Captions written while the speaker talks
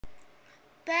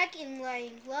back in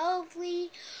my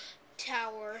lovely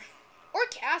tower or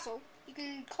castle. You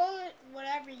can call it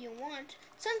whatever you want.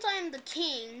 Since I'm the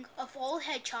king of all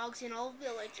hedgehogs and all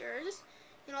villagers,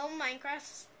 and all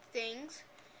Minecraft things.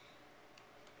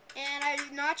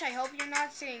 And Notch, I hope you're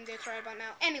not saying this right about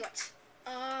now. Anyways,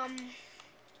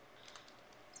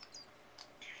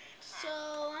 so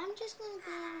I'm just gonna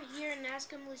go over here and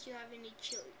ask him if you have any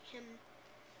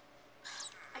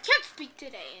I can't speak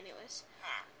today, anyways.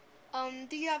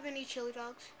 Do you have any chili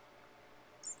dogs?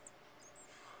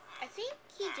 I think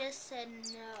he just said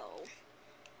no.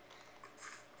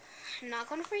 I'm not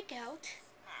gonna freak out.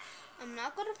 I'm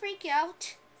not gonna freak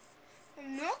out.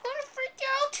 I'm not gonna freak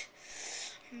out.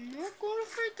 I'm not gonna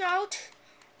freak out.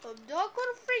 I'm not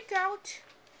gonna freak out.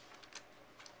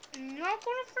 I'm not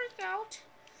gonna freak out.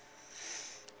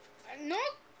 I'm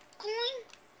not going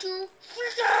to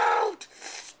freak out.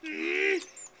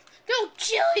 No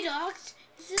chili dogs.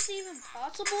 Is this even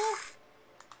possible?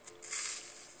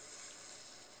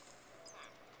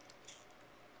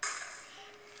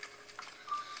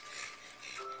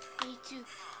 Me too.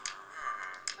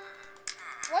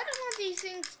 Why do one of these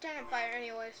things turn on fire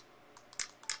anyways?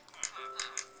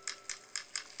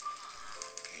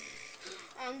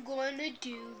 I'm going to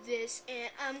do this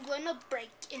and I'm going to break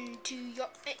into your...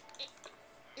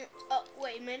 Oh,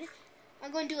 wait a minute.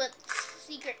 I'm going to do a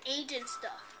secret agent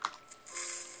stuff.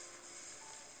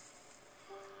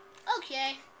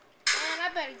 Okay. And I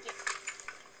better get...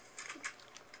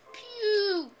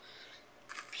 Pew!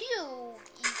 Pew!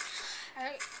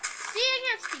 See, I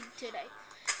can't speak today.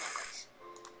 Anyways.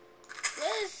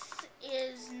 This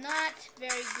is not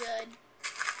very good.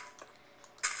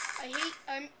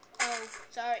 Oh,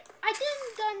 sorry. I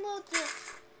didn't download the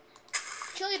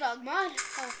chili dog mod.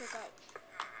 Oh, I forgot.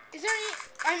 Is there any...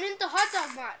 I'm in the hot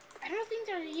dog mod. I don't think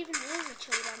there even is a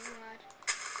chili dog mod.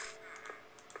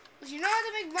 If you know how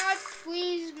to make mods,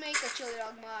 please make a chili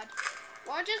dog mod.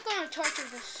 Well, I'm just going to torture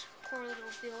this poor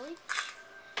little village.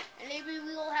 And maybe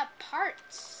we will have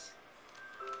parts.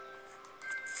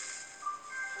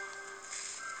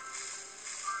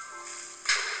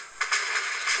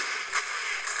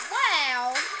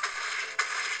 Wow.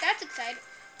 That's exciting.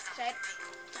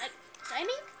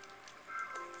 Exciting?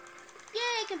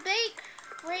 Yeah, I can break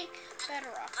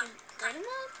better off. Break them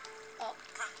up? Oh.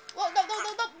 Whoa,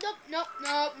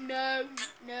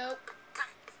 no.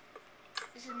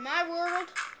 This is my world,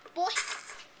 boy.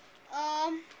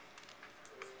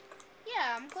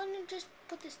 Yeah, I'm gonna just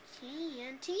put this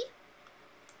TNT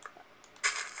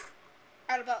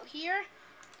out about here.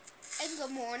 And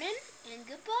good morning and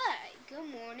goodbye. Good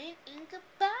morning and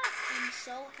goodbye. I'm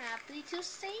so happy to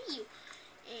see you.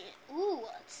 And ooh,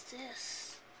 what's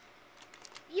this?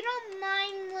 You don't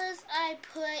mind unless I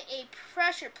put a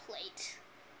pressure plate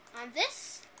on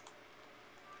this?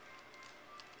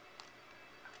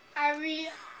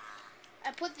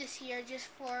 I put this here just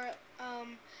for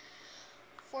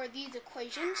these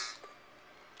equations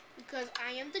because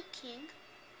I am the king.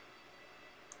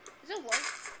 Does it work?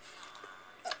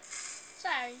 Oh,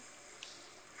 sorry.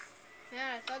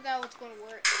 Man, I thought that was gonna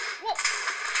work. Whoa!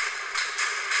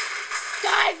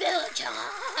 Die, villager!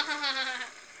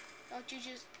 Don't you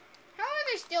just... How are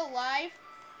they still alive?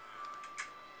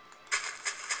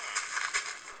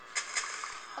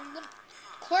 I'm gonna...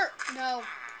 Clerk! No.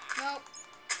 I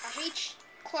hate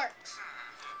clerks.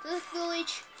 This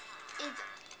village is...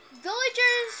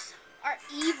 Villagers are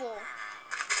evil.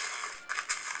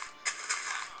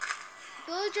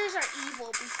 Villagers are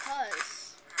evil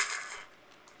because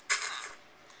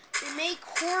they make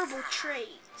horrible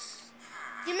trades.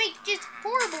 They make just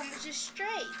horrible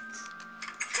trades.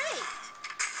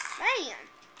 Man.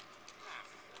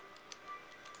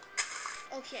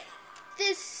 Okay,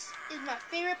 this is my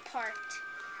favorite part.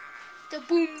 The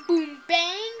boom boom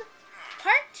bang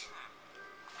part.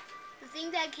 The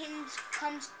thing that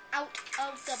comes out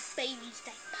of the baby's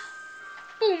diaper.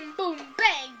 Boom boom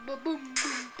bang, boom boom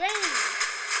bang.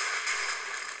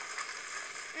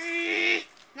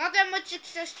 Not that much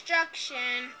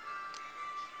destruction.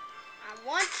 I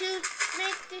want to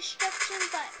make destruction,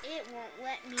 but it won't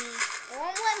let me. It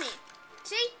won't let me.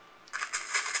 See?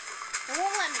 It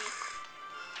won't let me.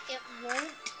 It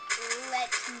won't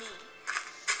let me.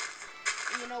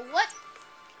 And you know what?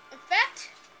 In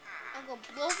fact, I'm gonna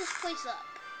blow this place up.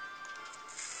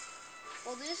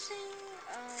 Well, this thing,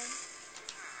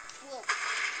 whoa.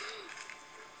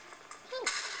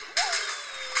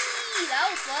 Whee! That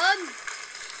was fun.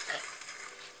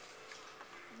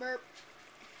 Burp.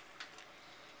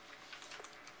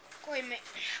 Wait a minute.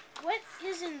 What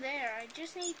is in there? I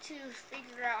just need to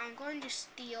figure out. I'm going to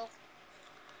steal.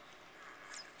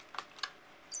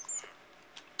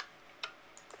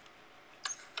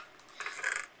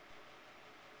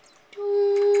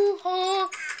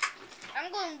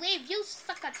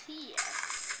 got here?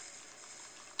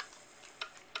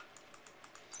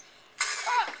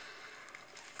 Oh!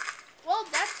 Well,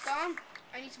 that's gone.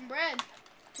 I need some bread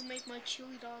to make my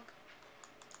chili dog.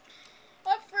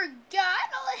 I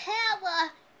forgot I have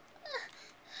a...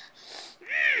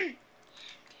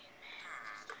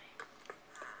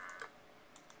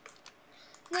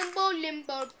 Limbo,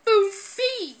 limbo, boom,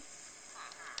 bee.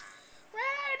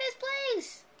 Right out of this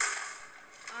place.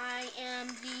 I am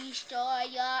the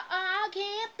destroyer. I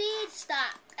can't be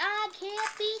stopped. I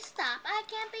can't be stopped. I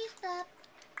can't be stopped.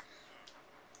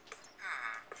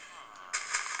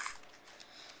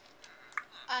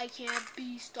 I can't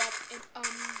be stopped, and I'm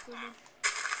gonna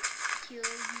kill you.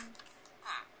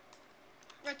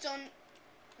 Redstone.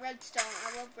 Redstone.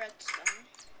 I love redstone.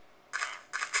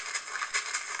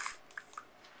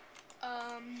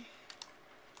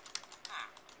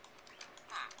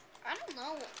 I don't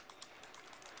know.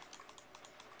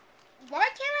 Why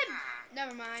can't I?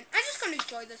 Never mind. I'm just gonna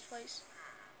destroy this place.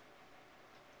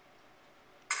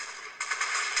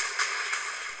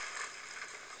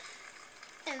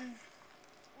 And,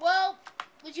 well,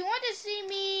 would you want to see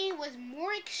me with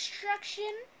more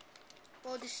extraction?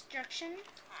 Well, destruction?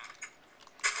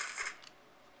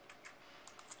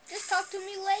 Just talk to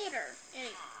me later.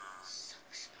 Anyway,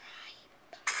 subscribe.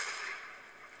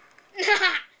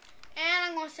 And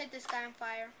I'm gonna set this guy on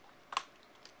fire.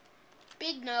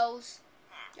 Big nose.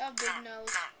 You have big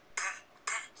nose.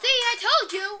 See, I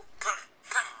told you.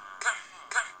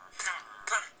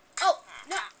 Oh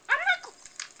no,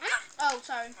 oh,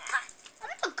 sorry. I'm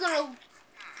not gonna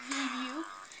leave you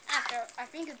after. I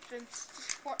think it's been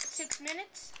 6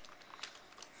 minutes.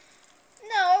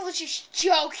 No, I was just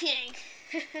joking.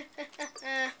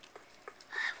 I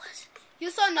was. You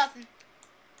saw nothing.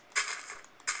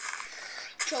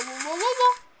 Only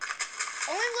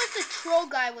unless the troll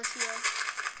guy was here.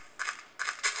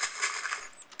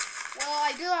 Well,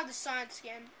 I do have the Sonic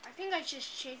skin. I think I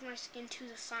just changed my skin to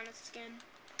the Sonic skin.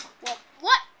 Well,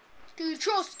 what? To the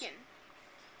troll skin.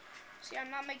 See,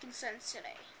 I'm not making sense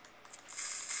today.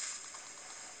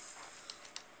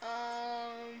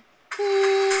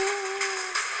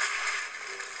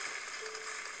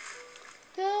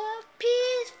 The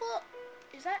peaceful.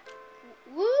 Is that?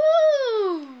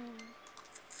 Woo!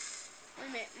 Wait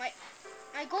a minute,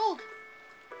 my gold.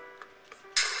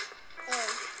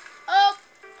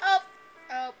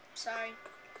 Oh, sorry.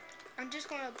 I'm just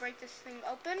gonna break this thing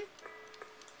open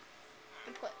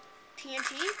and put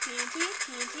TNT,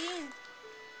 and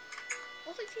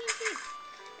mostly TNT.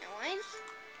 Anyways,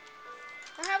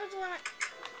 what happens when I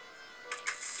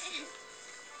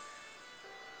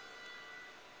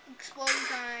exploding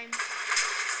time?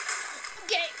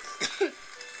 Okay,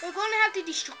 we're gonna have to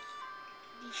destroy.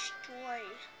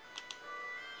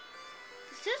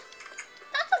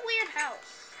 That's a weird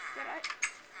house. Did I?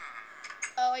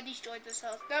 Oh, I destroyed this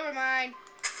house. Never mind.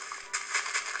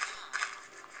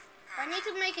 I need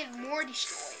to make it more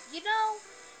destroyed. You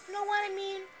know what I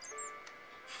mean?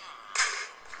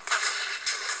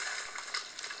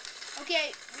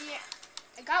 Okay,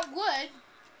 I got wood.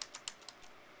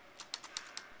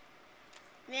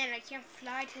 Man, I can't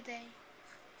fly today.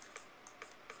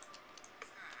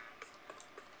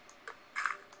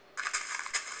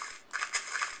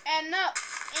 And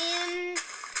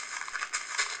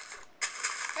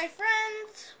my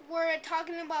friends were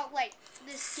talking about like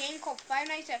this game called Five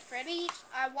Nights at Freddy's.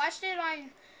 I watched it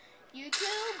on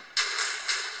YouTube,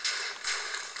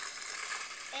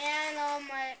 and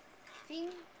I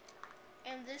think,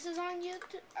 and this is on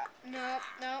YouTube. No,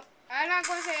 I'm not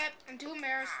gonna say it. I'm too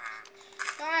embarrassed.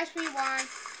 Don't ask me why.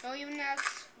 Don't even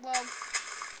ask. Well,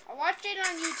 I watched it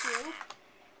on YouTube.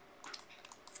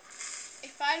 A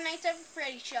Five Nights at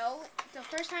Freddy's show. The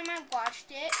first time I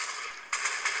watched it.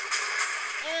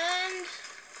 And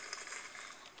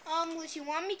if you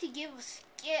want me to get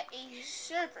a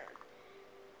server,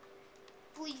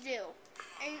 please do.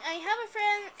 And I have a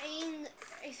friend,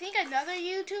 I think another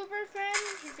YouTuber friend.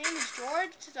 His name is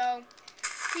George. So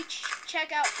please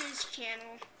check out his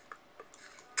channel.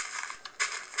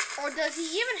 Or does he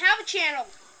even have a channel?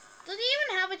 Does he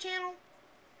even have a channel?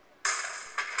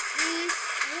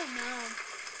 I don't know.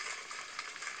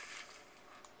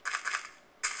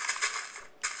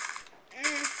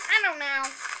 I don't know.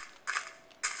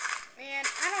 Man,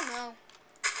 I don't know.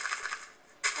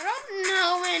 I don't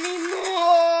know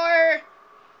anymore.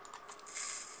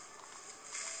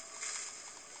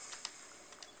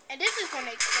 And this is going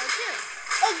to explode too.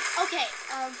 Oh, okay.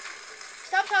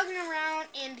 Stop talking around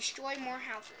and destroy more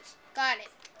houses. Got it.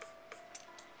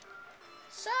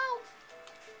 So,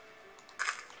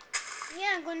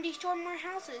 yeah, I'm going to destroy more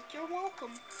houses. You're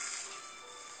welcome.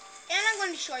 And I'm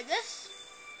going to destroy this.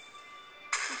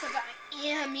 Because I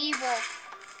am evil.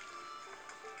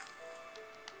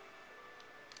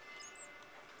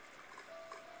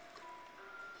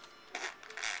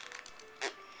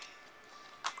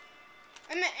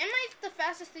 Am I the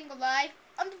fastest thing alive?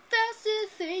 I'm the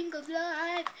fastest thing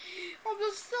alive. I'm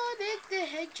the Sonic the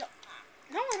Hedgehog.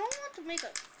 No, I don't want to make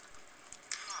a...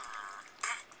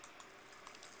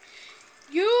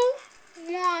 You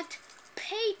want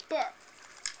paper.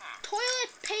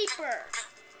 Toilet paper.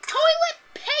 Toilet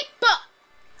paper!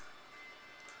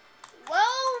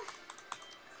 Well,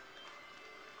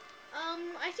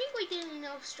 I think we did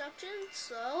enough instructions,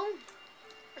 so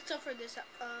let's go for this. Yeah,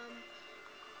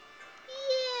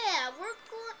 we're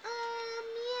going,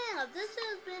 yeah, this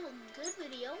has been a good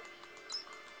video.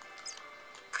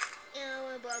 And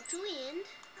we're about to end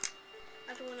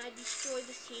after when I destroy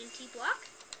the TNT block.